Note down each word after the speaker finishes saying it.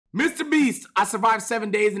Mr. Beast, I survived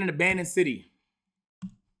 7 days in an abandoned city.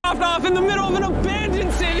 Dropped off in the middle of an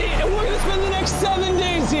abandoned city, and we're gonna spend the next 7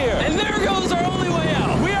 days here. And there goes our only way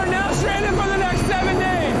out. We are now stranded for the next 7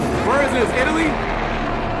 days. Where is this, Italy?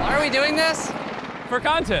 Why are we doing this? For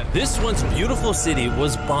content. This once beautiful city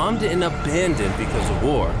was bombed and abandoned because of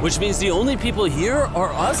war, which means the only people here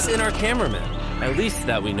are us and our cameraman. At least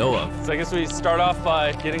that we know of. So I guess we start off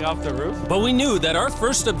by getting off the roof. But we knew that our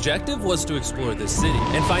first objective was to explore this city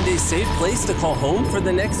and find a safe place to call home for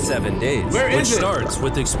the next 7 days. Where is it? Which starts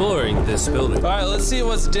with exploring this building. All right, let's see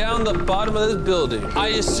what's down the bottom of this building. I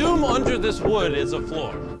assume under this wood is a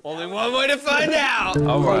floor. Only one way to find out.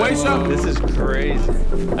 All right. Wait, so This is crazy.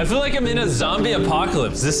 I feel like I'm in a zombie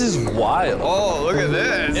apocalypse. This is wild. Oh, look at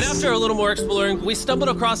this. And after a little more exploring, we stumbled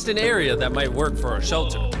across an area that might work for our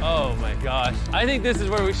shelter. Oh my gosh. I think this is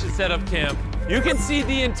where we should set up camp. You can see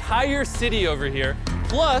the entire city over here.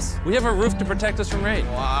 Plus, we have a roof to protect us from rain.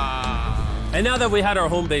 And now that we had our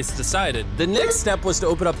home base decided, the next step was to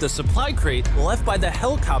open up the supply crate left by the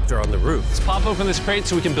helicopter on the roof. Let's pop open this crate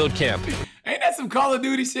so we can build camp. ain't that some Call of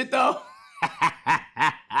Duty shit though?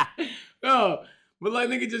 No, but like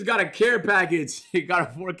nigga just got a care package. He got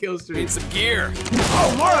a 4 kill streak. Some gear.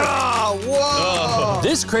 Oh, word! Whoa.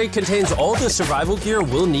 This crate contains all the survival gear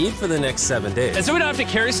we'll need for the next 7 days. And so we don't have to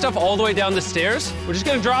carry stuff all the way down the stairs. We're just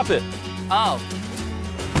gonna drop it. Oh.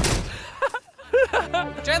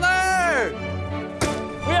 Chandler!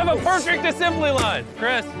 We have a perfect assembly line.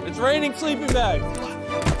 Chris, it's raining sleeping bags.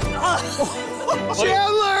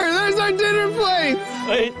 Chandler, there's our dinner plate.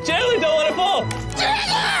 Wait, Chandler, don't let it fall.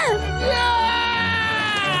 Chandler!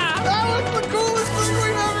 Yeah! That was the coolest thing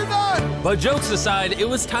we've ever done. But jokes aside, it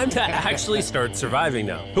was time to actually start surviving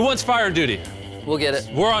now. Who wants fire duty? We'll get it.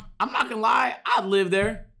 We're on. I'm not gonna lie, I'd live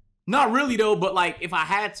there. Not really though, but like if I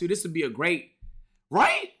had to, this would be a great,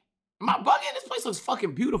 right? Am I bugging? This place looks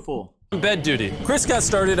fucking beautiful. Bed duty. Chris got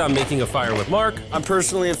started on making a fire with Mark. I'm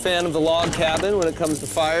personally a fan of the log cabin when it comes to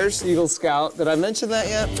fires. Eagle Scout. Did I mention that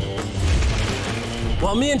yet?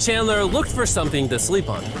 While me and Chandler looked for something to sleep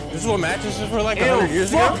on. This is what mattresses were like Ew, 100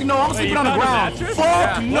 years fuck ago? no, I'm sleeping on the found a ground. mattress?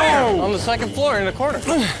 Fuck no! On the second floor in the corner.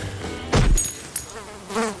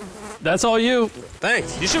 That's all you.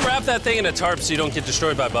 Thanks. You should wrap that thing in a tarp so you don't get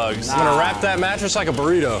destroyed by bugs. I'm gonna wrap that mattress like a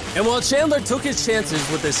burrito. And while Chandler took his chances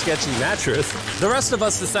with this sketchy mattress, the rest of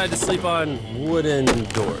us decided to sleep on wooden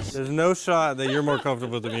doors. There's no shot that you're more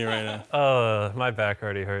comfortable than me right now. My back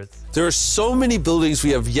already hurts. There are so many buildings we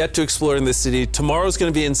have yet to explore in this city. Tomorrow's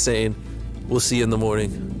gonna be insane. We'll see you in the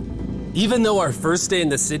morning. Even though our first day in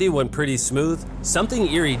the city went pretty smooth, something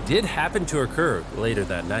eerie did happen to occur later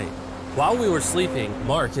that night. While we were sleeping,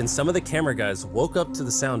 Mark and some of the camera guys woke up to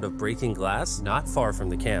the sound of breaking glass not far from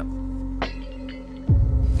the camp.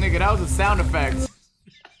 Nigga, that was a sound effect.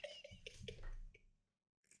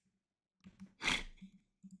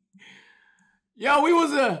 Yo, we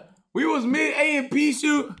was mid A&P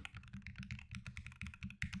shoot.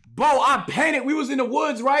 Bro, I panicked. We was in the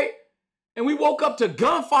woods, right? And we woke up to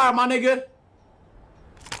gunfire, my nigga.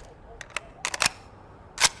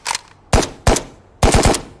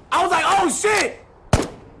 I was like, oh shit!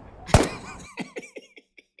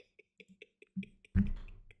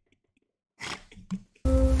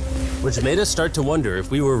 Which made us start to wonder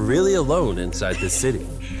if we were really alone inside this city.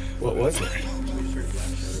 What was it?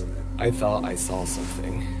 I thought I saw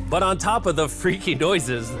something. But on top of the freaky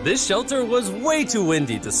noises, this shelter was way too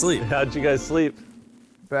windy to sleep. How'd you guys sleep?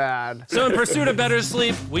 Bad. So in pursuit of better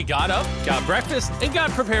sleep, we got up, got breakfast, and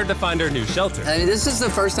got prepared to find our new shelter. I mean, this is the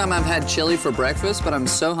first time I've had chili for breakfast, but I'm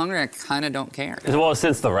so hungry I kind of don't care. Well,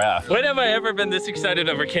 since the raft. When have I ever been this excited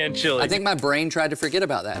over canned chili? I think my brain tried to forget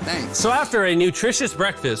about that. Thanks. So after a nutritious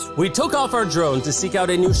breakfast, we took off our drone to seek out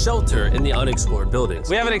a new shelter in the unexplored buildings.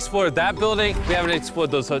 We haven't explored that building. We haven't explored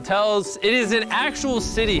those hotels. It is an actual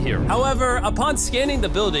city here. However, upon scanning the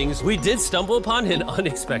buildings, we did stumble upon an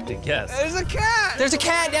unexpected guest. There's a cat! There's a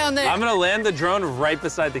cat down there. I'm gonna land the drone right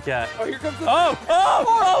beside the cat. Oh, here comes the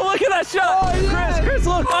Oh, look at that shot! Oh, yes. Chris,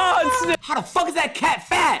 look! Oh, it's How the fuck is that cat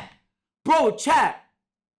fat? Bro, chat.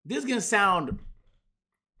 This is gonna sound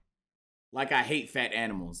like I hate fat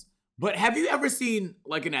animals. But have you ever seen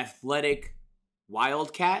like an athletic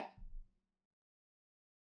wild cat?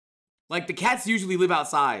 Like the cats usually live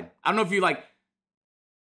outside. I don't know if you like,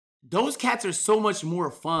 those cats are so much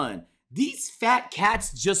more fun. These fat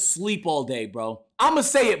cats just sleep all day, bro. I'ma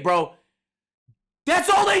say it, bro. That's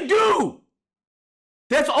all they do.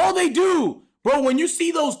 That's all they do. Bro, when you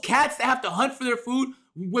see those cats that have to hunt for their food,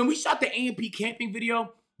 when we shot the A&P camping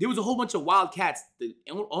video, there was a whole bunch of wild cats. The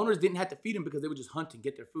owners didn't have to feed them because they would just hunt and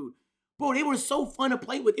get their food. Bro, they were so fun to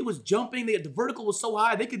play with. It was jumping. The vertical was so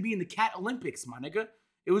high, they could be in the cat Olympics, my nigga.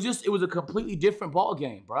 It was a completely different ball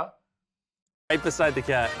game, bro. Right beside the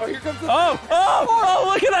cat. Oh, here comes the... Oh,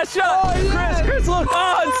 look at that shot. Chris, look.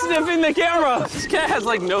 Oh, it's sniffing the camera. This cat has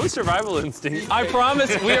like no survival instinct. I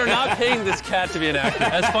promise we are not paying this cat to be an actor.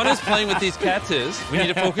 As fun as playing with these cats is, we need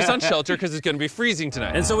to focus on shelter because it's going to be freezing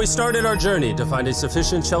tonight. And so we started our journey to find a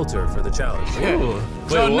sufficient shelter for the challenge. Ooh.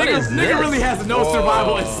 So nigga really has no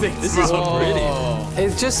survival instinct. This is so pretty.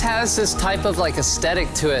 It just has this type of like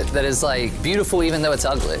aesthetic to it that is like beautiful even though it's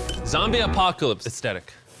ugly. Zombie apocalypse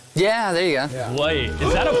aesthetic. Yeah, there you go. Yeah. Wait,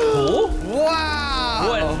 is that a pool? Wow!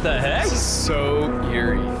 What the heck? So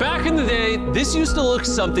eerie. Back in the day, this used to look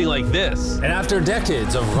something like this. And after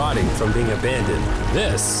decades of rotting from being abandoned,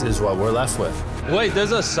 this is what we're left with. Wait,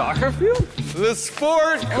 there's a soccer field? The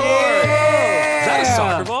sport court! Is that a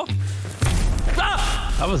soccer ball? Ah!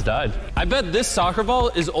 I almost died. I bet this soccer ball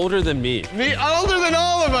is older than me. Me older than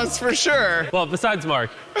all of us, for sure. Well, besides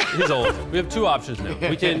Mark, he's old. We have two options now.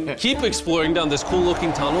 We can keep exploring down this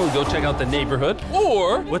cool-looking tunnel and go check out the neighborhood,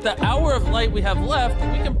 or with the hour of light we have left,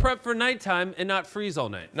 we can prep for nighttime and not freeze all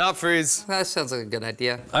night. Not freeze. That sounds like a good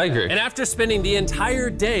idea. I agree. And after spending the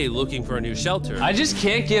entire day looking for a new shelter, I just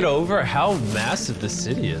can't get over how massive the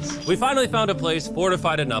city is. we finally found a place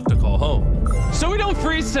fortified enough to call home. So we don't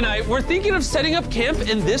freeze tonight, we're thinking of setting up camp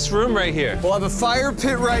in this room right here. We'll have a fire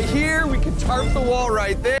pit right here. We can tarp the wall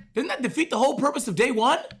right there. Didn't that defeat the whole purpose of day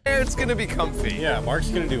one? It's gonna be comfy. Yeah, Mark's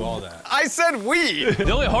gonna do all that. I said we.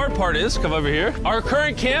 The only hard part is, come over here, our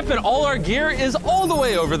current camp and all our gear is all the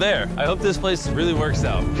way over there. I hope this place really works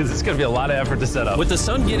out, because it's gonna be a lot of effort to set up. With the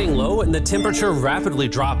sun getting low and the temperature rapidly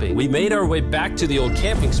dropping, we made our way back to the old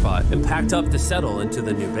camping spot and packed up to settle into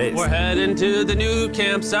the new base. We're heading to the new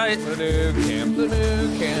campsite. The new camp, the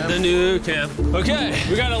new camp. The new camp. Okay,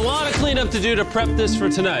 we got a lot of cleanup to do to prep this for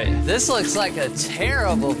tonight. This looks like a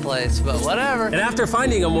terrible place, but whatever. And after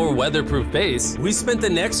finding a more weatherproof base, we spent the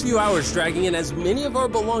next few hours dragging in as many of our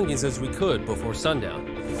belongings as we could before sundown.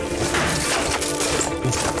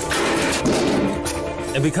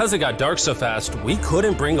 And because it got dark so fast, we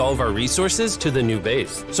couldn't bring all of our resources to the new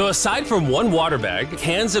base. So aside from one water bag,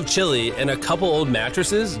 cans of chili, and a couple old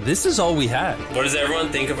mattresses, this is all we had. What does everyone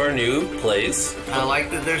think of our new place? I like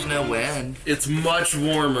that there's no wind. It's much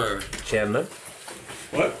warmer. Chandler?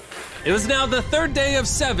 What? It was now the third day of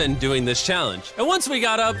 7 doing this challenge. And once we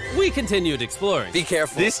got up, we continued exploring. Be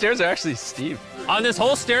careful. These stairs are actually steep. On this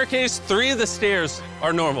whole staircase, 3 of the stairs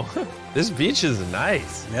are normal. This beach is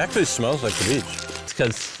nice. It actually smells like the beach. It's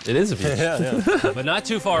because it is a beach. Yeah. But not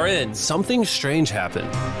too far in, something strange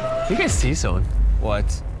happened. You guys see someone?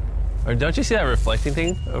 What? Or don't you see that reflecting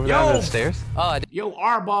thing over there on the stairs? Oh, I did. Yo,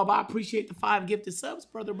 R-Bob, I appreciate the 5 gifted subs,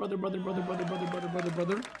 brother.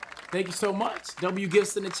 Thank you so much. W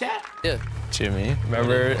gifts in the chat. Yeah. Jimmy,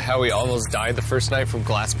 remember how we almost died the first night from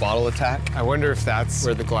glass bottle attack? I wonder if that's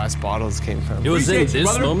where the glass bottles came from. It was in Appreciate you,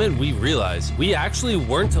 this brother. moment we realized we actually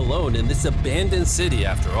weren't alone in this abandoned city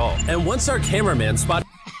after all. And once our cameraman spotted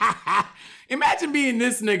Imagine being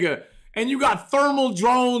this nigga and you got thermal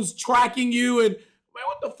drones tracking you and, man,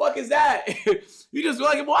 what the fuck is that? You just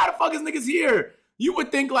like, why the fuck is niggas here? You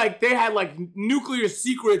would think like they had like nuclear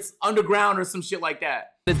secrets underground or some shit like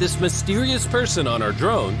that. this mysterious person on our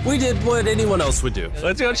drone, we did what anyone else would do.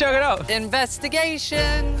 Let's go check it out.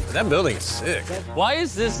 Investigation. That building's sick. Why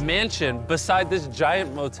is this mansion beside this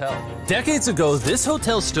giant motel? Decades ago, this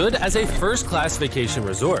hotel stood as a first-class vacation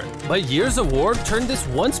resort. But years of war turned this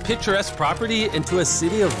once picturesque property into a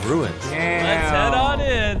city of ruins. Damn. Let's head on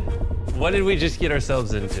in. What did we just get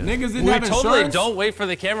ourselves into? Niggas didn't we have totally insurance? don't wait for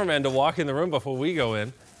the cameraman to walk in the room before we go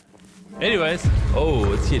in. Anyways,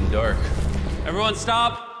 oh, it's getting dark. Everyone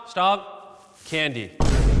stop, stop. Candy.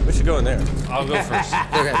 We should go in there. I'll go first.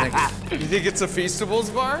 Okay, thanks. You think it's a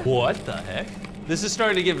Feastables bar? What the heck? This is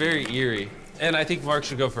starting to get very eerie. And I think Mark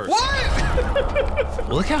should go first. What?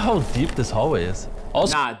 Look at how deep this hallway is.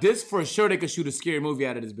 Also, Nah, this for sure they could shoot a scary movie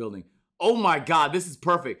out of this building. Oh my God, this is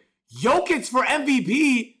perfect. Jokic for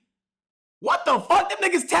MVP? What the fuck? Them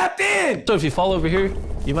niggas tapped in. so if you fall over here,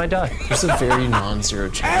 you might die. There's a very non-zero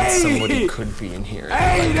chance Hey! somebody could be in here.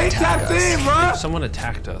 Hey, they tapped in, bro. Someone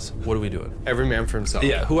attacked us. What are we doing? Every man for himself.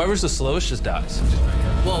 Yeah, whoever's the slowest just dies.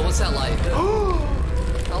 Whoa, what's that like?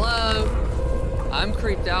 Hello. I'm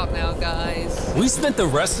creeped out now, guys. We spent the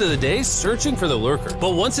rest of the day searching for the lurker.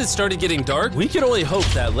 But once it started getting dark, we could only hope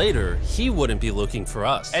that later he wouldn't be looking for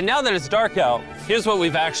us. And now that it's dark out, here's what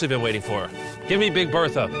we've actually been waiting for. Give me Big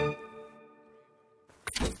Bertha.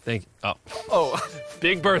 Thank you. Oh.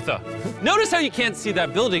 Big Bertha. Notice how you can't see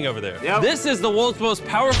that building over there. Yep. This is the world's most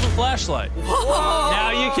powerful flashlight. Whoa.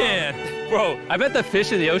 Now you can. Bro, I bet the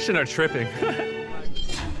fish in the ocean are tripping.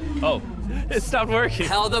 Oh. It stopped working.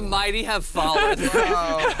 How the mighty have fallen.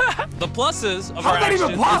 The pluses of How's our that even actions is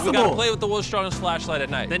we gotta possible? play with the world's strongest flashlight at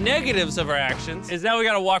night. The negatives of our actions is now we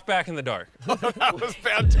gotta walk back in the dark. That was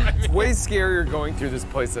bad timing. Way scarier going through this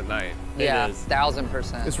place at night. Yeah, is.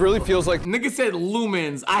 1000%. This really feels like Nigga said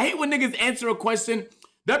lumens. I hate when niggas answer a question.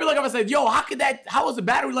 That'd be like if I said, yo, how was the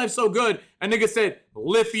battery life so good? And nigga said,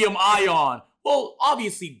 lithium ion. Well,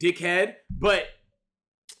 obviously, dickhead, but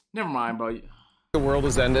never mind, bro. the world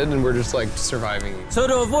has ended and we're just like surviving. So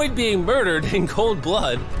to avoid being murdered in cold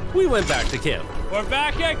blood, we went back to camp. We're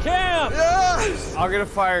back at camp! Yes! I'll get a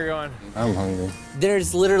fire going. I'm hungry.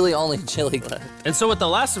 There's literally only chili left. And so with the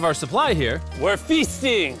last of our supply here, we're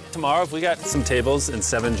feasting. Tomorrow, if we got some tables and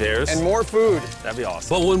 7 chairs. And more food. That'd be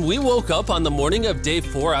awesome. But when we woke up on the morning of day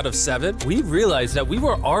 4 out of 7, we realized that we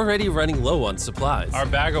were already running low on supplies. Our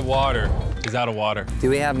bag of water is out of water. Do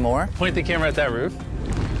we have more? Point the camera at that roof.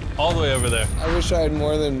 All the way over there. I wish I had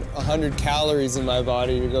more than 100 calories in my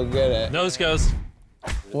body to go get it. Nose goes.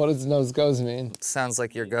 What does nose goes mean? Sounds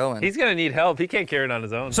like you're going. He's gonna need help. He can't carry it on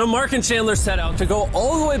his own. So Mark and Chandler set out to go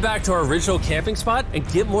all the way back to our original camping spot and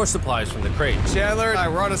get more supplies from the crate. Chandler and I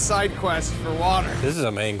were on a side quest for water. This is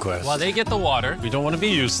a main quest. While they get the water, we don't want to be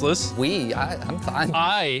useless. I'm fine.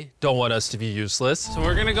 I don't want us to be useless. So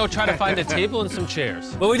we're gonna go try to find a table and some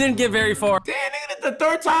chairs. But we didn't get very far. Damn, nigga, that's the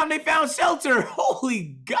third time they found shelter.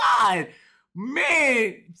 Holy God.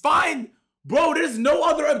 Man, bro, there's no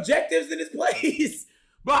other objectives in this place.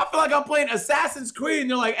 Bro, I feel like I'm playing Assassin's Creed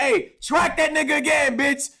and they're like, hey, track that nigga again,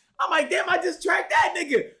 bitch. I'm like, damn, I just tracked that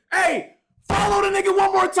nigga. Hey, follow the nigga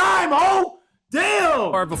one more time, ho.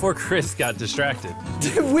 Damn. Or before Chris got distracted.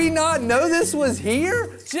 Did we not know this was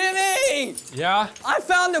here? Jimmy! Yeah? I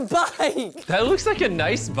found a bike! That looks like a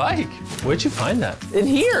nice bike. Where'd you find that? In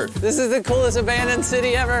here. This is the coolest abandoned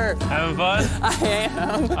city ever. Having fun? I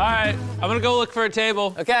am. All right, I'm gonna go look for a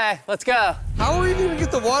table. Okay, let's go. How are we gonna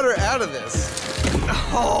get the water out of this?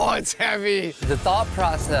 Oh, it's heavy. The thought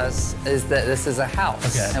process is that this is a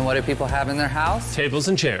house. Okay. And what do people have in their house? Tables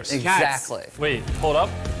and chairs. Exactly. Wait, hold up.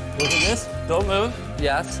 Look at this. Don't move.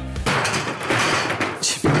 Yes.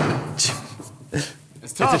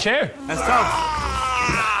 That's tough. It's a chair. That's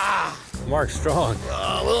tough. Mark's strong.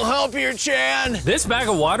 A little help here, Chan. This bag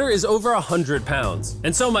of water is over 100 pounds.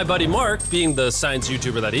 And so my buddy Mark, being the science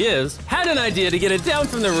YouTuber that he is, had an idea to get it down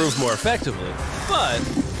from the roof more effectively. But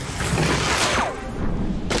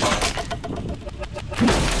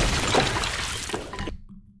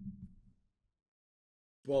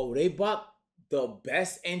Bro, they bought the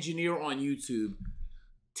best engineer on YouTube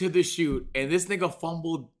to the shoot, and this nigga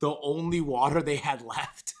fumbled the only water they had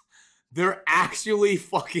left. They're actually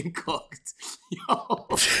fucking cooked. Yo.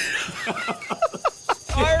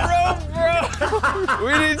 Our rope, bro.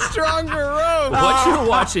 We need stronger rope. what you're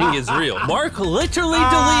watching is real. Mark literally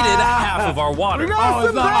deleted half of our water. Oh,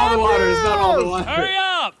 it's not all the water. It's not all the water. Hurry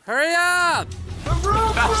up! Hurry up!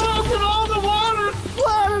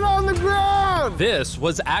 This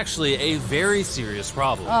was actually a very serious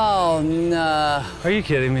problem. Oh, no. Are you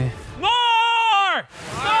kidding me? More!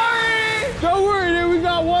 Sorry. Don't worry, dude. We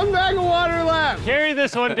got one bag of water left. Carry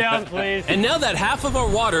this one down, please. And now that half of our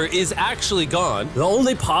water is actually gone, the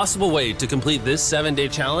only possible way to complete this 7-day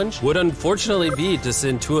challenge would unfortunately be to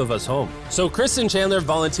send 2 of us home. So Chris and Chandler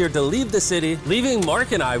volunteered to leave the city, leaving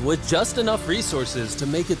Mark and I with just enough resources to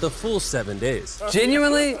make it the full 7 days.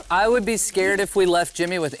 Genuinely, I would be scared if we left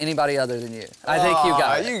Jimmy with anybody other than you. I think you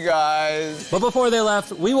got it. You guys. But before they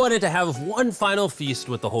left, we wanted to have one final feast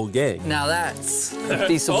with the whole gang. Now that's a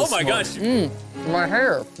feasible Oh my gosh. My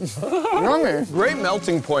hair. Yummy. Great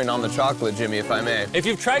melting point on the chocolate, Jimmy, if I may. If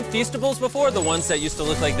you've tried Feastables before, the ones that used to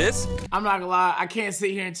look like this, I'm not gonna lie, I can't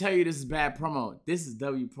sit here and tell you this is bad promo. This is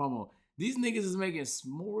W promo. These niggas is making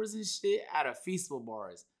s'mores and shit out of Feastable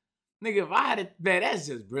bars. Nigga, if I had it, man, that's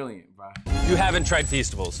just brilliant, bro. you haven't tried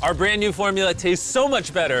Feastables. Our brand new formula tastes so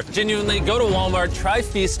much better. Genuinely, go to Walmart, try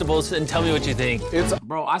Feastables, and tell me what you think.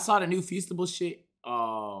 Bro, I saw the new Feastable shit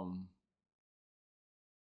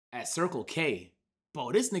at Circle K.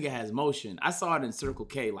 Bro, this nigga has motion. I saw it in Circle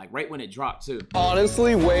K, like right when it dropped too.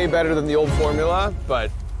 Honestly, way better than the old formula,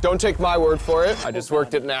 but don't take my word for it. I just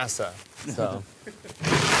worked at NASA, so.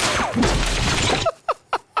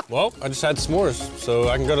 Well, I just had s'mores, so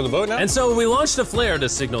I can go to the boat now? And so we launched a flare to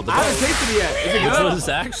signal the I haven't boat, tasted it yet. Is it which good? was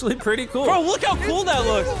actually pretty cool. Bro, look how cool that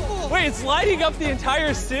looks. Wait, it's lighting up the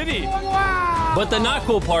entire city. But the not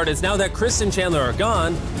cool part is now that Chris and Chandler are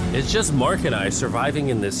gone, it's just Mark and I surviving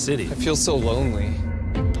in this city. I feel so lonely.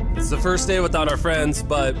 It's the first day without our friends,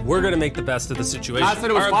 but we're gonna make the best of the situation. I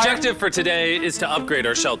said it was Our fire. objective for today is to upgrade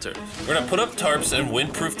our shelter. We're gonna put up tarps and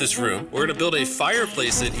windproof this room. We're gonna build a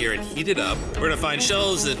fireplace in here and heat it up. We're gonna find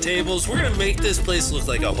shelves and tables. We're gonna make this place look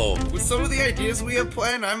like a home. With some of the ideas we have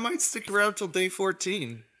planned, I might stick around till day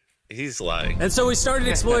 14. He's lying. And so we started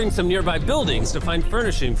exploring some nearby buildings to find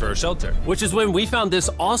furnishing for our shelter, which is when we found this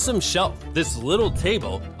awesome shelf, this little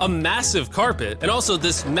table, a massive carpet, and also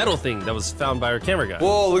this metal thing that was found by our camera guy.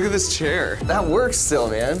 Whoa, look at this chair. That works still,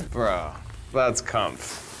 man. Bro, that's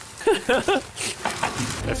comf.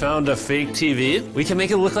 I found a fake TV. We can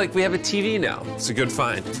make it look like we have a TV now. It's a good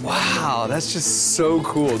find. Wow, that's just so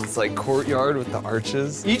cool. It's like courtyard with the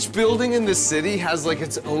arches. Each building in the city has like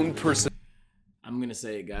its own personality. I'm gonna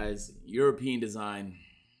say it, guys. European design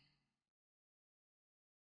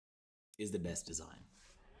is the best design.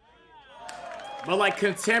 But like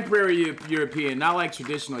contemporary European, not like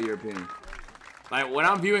traditional European. Like when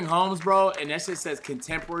I'm viewing homes, bro, and that shit says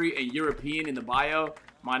contemporary and European in the bio,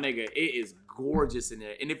 my nigga, it is gorgeous in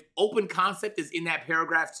there. And if open concept is in that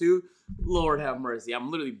paragraph too, Lord have mercy.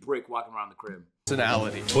 I'm literally brick walking around the crib.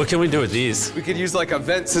 Personality. What can we do with these? We could use like a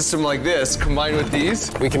vent system like this, combined with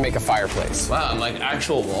these. We can make a fireplace. Wow, and like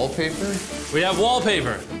actual wallpaper? We have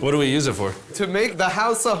wallpaper. What do we use it for? To make the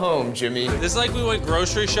house a home, Jimmy. It's like we went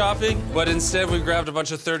grocery shopping, but instead we grabbed a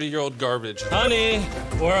bunch of 30-year-old garbage. Honey,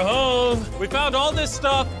 we're home. We found all this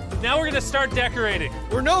stuff. Now we're gonna start decorating.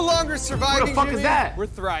 We're no longer surviving, What the fuck Jimmy. is that? We're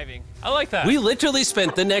thriving. I like that. We literally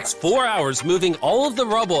spent the next 4 hours moving all of the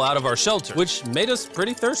rubble out of our shelter, which made us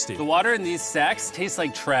pretty thirsty. The water in these sacks tastes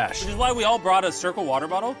like trash, which is why we all brought a Circle water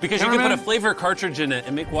bottle, because you can put a flavor cartridge in it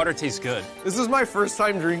and make water taste good. This is my first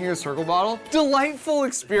time drinking a Circle bottle. Delightful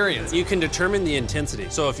experience. You can determine the intensity.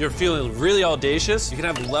 So if you're feeling really audacious, you can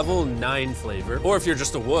have level 9 flavor. Or if you're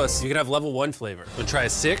just a wuss, you can have level 1 flavor. We'll try a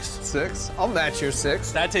 6. 6? I'll match your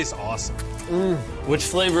 6. That tastes awesome. Which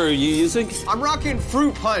flavor are you using? I'm rocking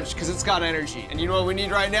Fruit Punch because it's got energy. And you know what we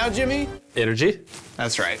need right now, Jimmy? Energy.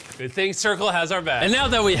 That's right. Good thing Circle has our back. And now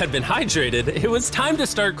that we had been hydrated, it was time to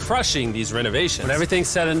start crushing these renovations. When everything's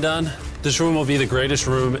said and done, this room will be the greatest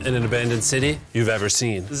room in an abandoned city you've ever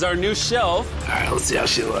seen. This is our new shelf. All right, let's see how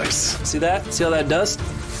she looks. See that? See all that dust?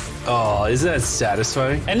 Oh, isn't that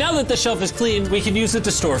satisfying? And now that the shelf is clean, we can use it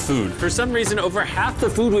to store food. For some reason, over half the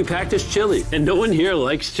food we packed is chili, and no one here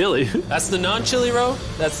likes chili. That's the non-chili row,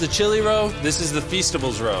 that's the chili row, this is the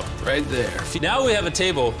Feastables row, right there. Now we have a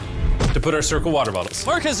table to put our Circle water bottles.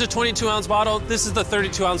 Mark has a 22-ounce bottle, this is the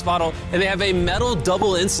 32-ounce bottle, and they have a metal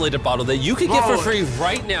double insulated bottle that you can get for free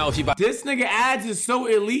right now if you buy. This nigga ads is so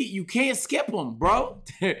elite, you can't skip them, bro.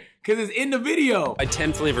 Cause it's in the video. Buy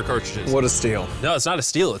 10 flavor cartridges. What a steal. No, it's not a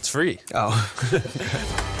steal, it's free. Oh.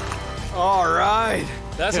 All right.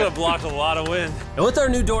 That's gonna block a lot of wind. And with our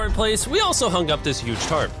new door in place, we also hung up this huge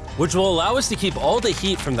tarp, which will allow us to keep all the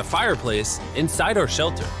heat from the fireplace inside our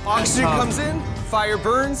shelter. Oxygen comes in, fire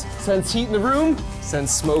burns, sends heat in the room,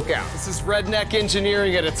 sends smoke out. This is redneck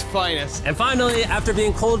engineering at its finest. And finally, after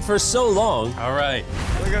being cold for so long, all right.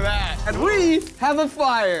 Look at that. And we have a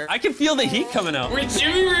fire. I can feel the heat coming out.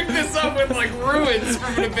 Jimmy rigged this up with like ruins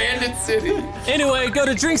from an abandoned city. Anyway, go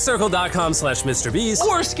to drinkcircle.com/MrBeast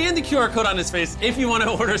or scan the QR code on his face if you want to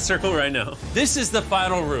order Circle right now. This is the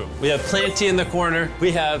final room. We have Planty in the corner.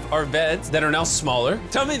 We have our beds that are now smaller.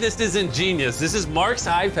 Tell me this isn't genius. This is Mark's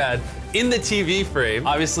iPad in the TV frame.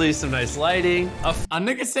 Obviously, some nice lighting. A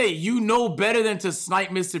nigga say you know better than to snipe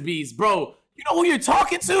Mr. Beast. Bro, you know who you're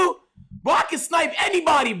talking to? Bro, I can snipe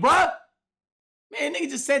anybody, bro. Man, nigga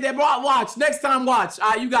just said that, bro. Watch. Next time, watch. All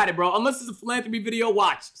right, you got it, bro. Unless it's a philanthropy video,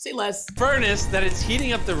 watch. Say less. Furnace that is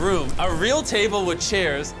heating up the room, a real table with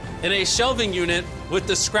chairs, and a shelving unit with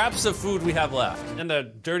the scraps of food we have left, and a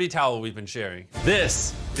dirty towel we've been sharing.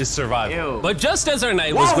 This is survival. Ew. But just as our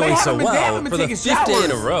night was going so well, for the 5th day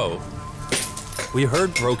in a showers. row, we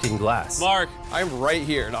heard broken glass. Mark, I'm right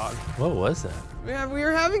here, dog. what was that? Man, we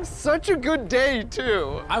are having such a good day,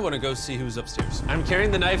 too. I want to go see who's upstairs. I'm carrying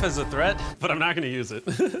the knife as a threat, but I'm not going to use it.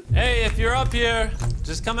 Hey, if you're up here,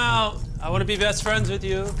 just come out. I want to be best friends with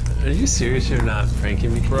you. Are you serious? You're not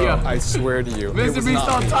pranking me? Bro, Yeah. I swear to you. Mr. Beast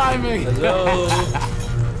on timing. Hello.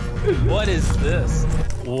 What is this?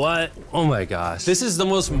 What? Oh my gosh. This is the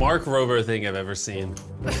most Mark Rover thing I've ever seen.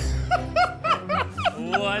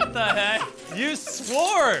 What the heck? You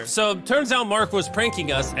swore! So, turns out Mark was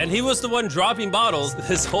pranking us, and he was the one dropping bottles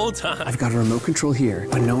this whole time. I've got a remote control here.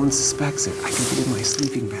 When no one suspects it, I can put it in my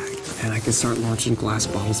sleeping bag. And I can start launching glass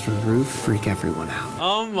bottles from the roof, freak everyone out.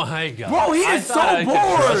 Oh my god. Bro, he I is so thought I could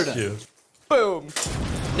bored. trust you. Boom.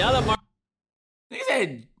 Now that Mark... He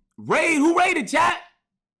said, raid. Who raided, chat?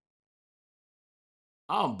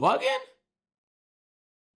 I'm bugging?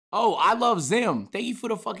 Oh, I love Zim. Thank you for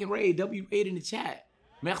the fucking raid. W8 in the chat.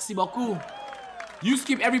 Merci beaucoup. You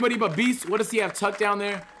skip everybody but Beast. What does he have tucked down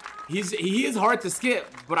there? He is hard to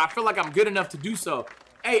skip, but I feel like I'm good enough to do so.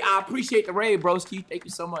 Hey, I appreciate the raid, broski. Thank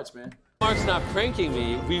you so much, man. Mark's not pranking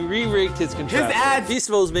me. We re-rigged his contraption. His ads he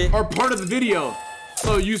smells me. are part of the video.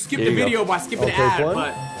 So you skip the video by skipping the ad,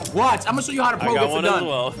 but watch. I'm gonna show you how to pro gets it done. As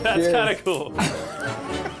well. That's kind of cool.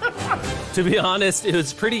 To be honest, it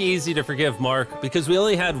was pretty easy to forgive Mark because we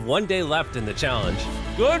only had 1 day left in the challenge.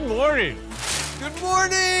 Good morning. Good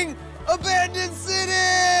morning, Abandoned City!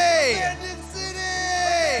 Abandoned City!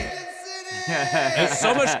 Abandoned City! It's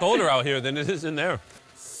so much colder out here than it is in there.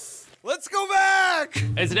 Let's go back!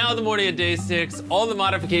 It's now the morning of day 6. All the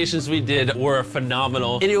modifications we did were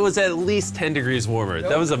phenomenal, and it was at least 10 degrees warmer.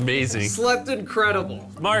 That was amazing. Slept incredible.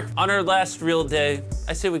 Mark, on our last real day,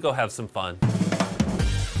 I say we go have some fun.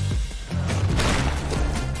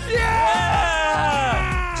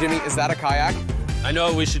 Yeah! Jimmy, is that a kayak? I know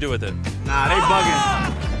what we should do with it. Nah, they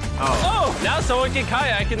bugging. Oh, now someone can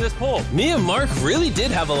kayak in this pool. Me and Mark really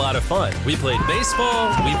did have a lot of fun. We played baseball,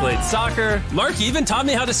 we played soccer. Mark even taught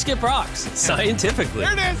me how to skip rocks, scientifically.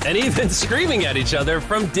 There it is. And even screaming at each other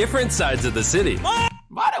from different sides of the city. Why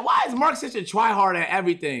is Mark such a tryhard at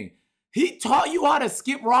everything? He taught you how to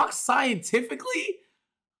skip rocks scientifically?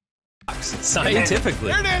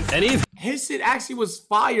 Scientifically. There it is. And even His shit actually was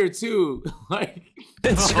fire too. Like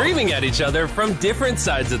screaming at each other from different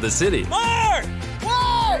sides of the city. Mark!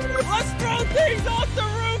 Mark! Let's throw things off the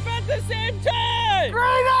roof at the same time!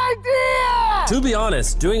 Great idea! To be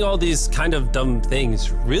honest, doing all these kind of dumb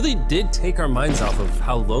things really did take our minds off of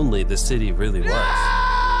how lonely the city really was.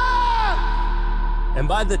 And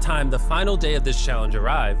by the time the final day of this challenge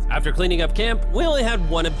arrived, after cleaning up camp, we only had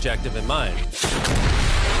one objective in mind.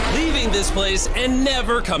 Leaving this place and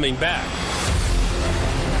never coming back.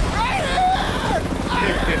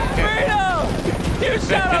 Freedom! Huge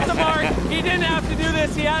shout out to Mark. He didn't have to do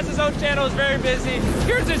this. He has his own channel. He's very busy.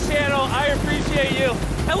 Here's his channel. I appreciate you.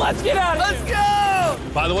 And let's get out of here. Let's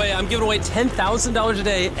go! By the way, I'm giving away $10,000 a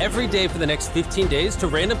day every day for the next 15 days to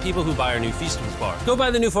random people who buy our new Feastables bar. Go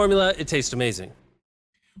buy the new formula. It tastes amazing.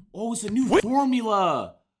 Oh, it's a new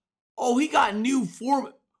formula. Oh, he got new form.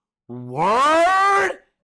 Word?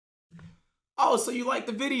 Oh, so you like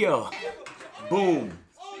the video? Boom.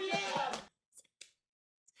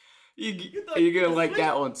 You're gonna like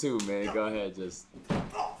that one too, man. Go ahead, just.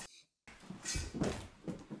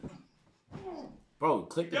 Bro,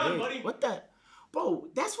 click the video. What the? Bro,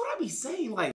 that's what I be saying. Like,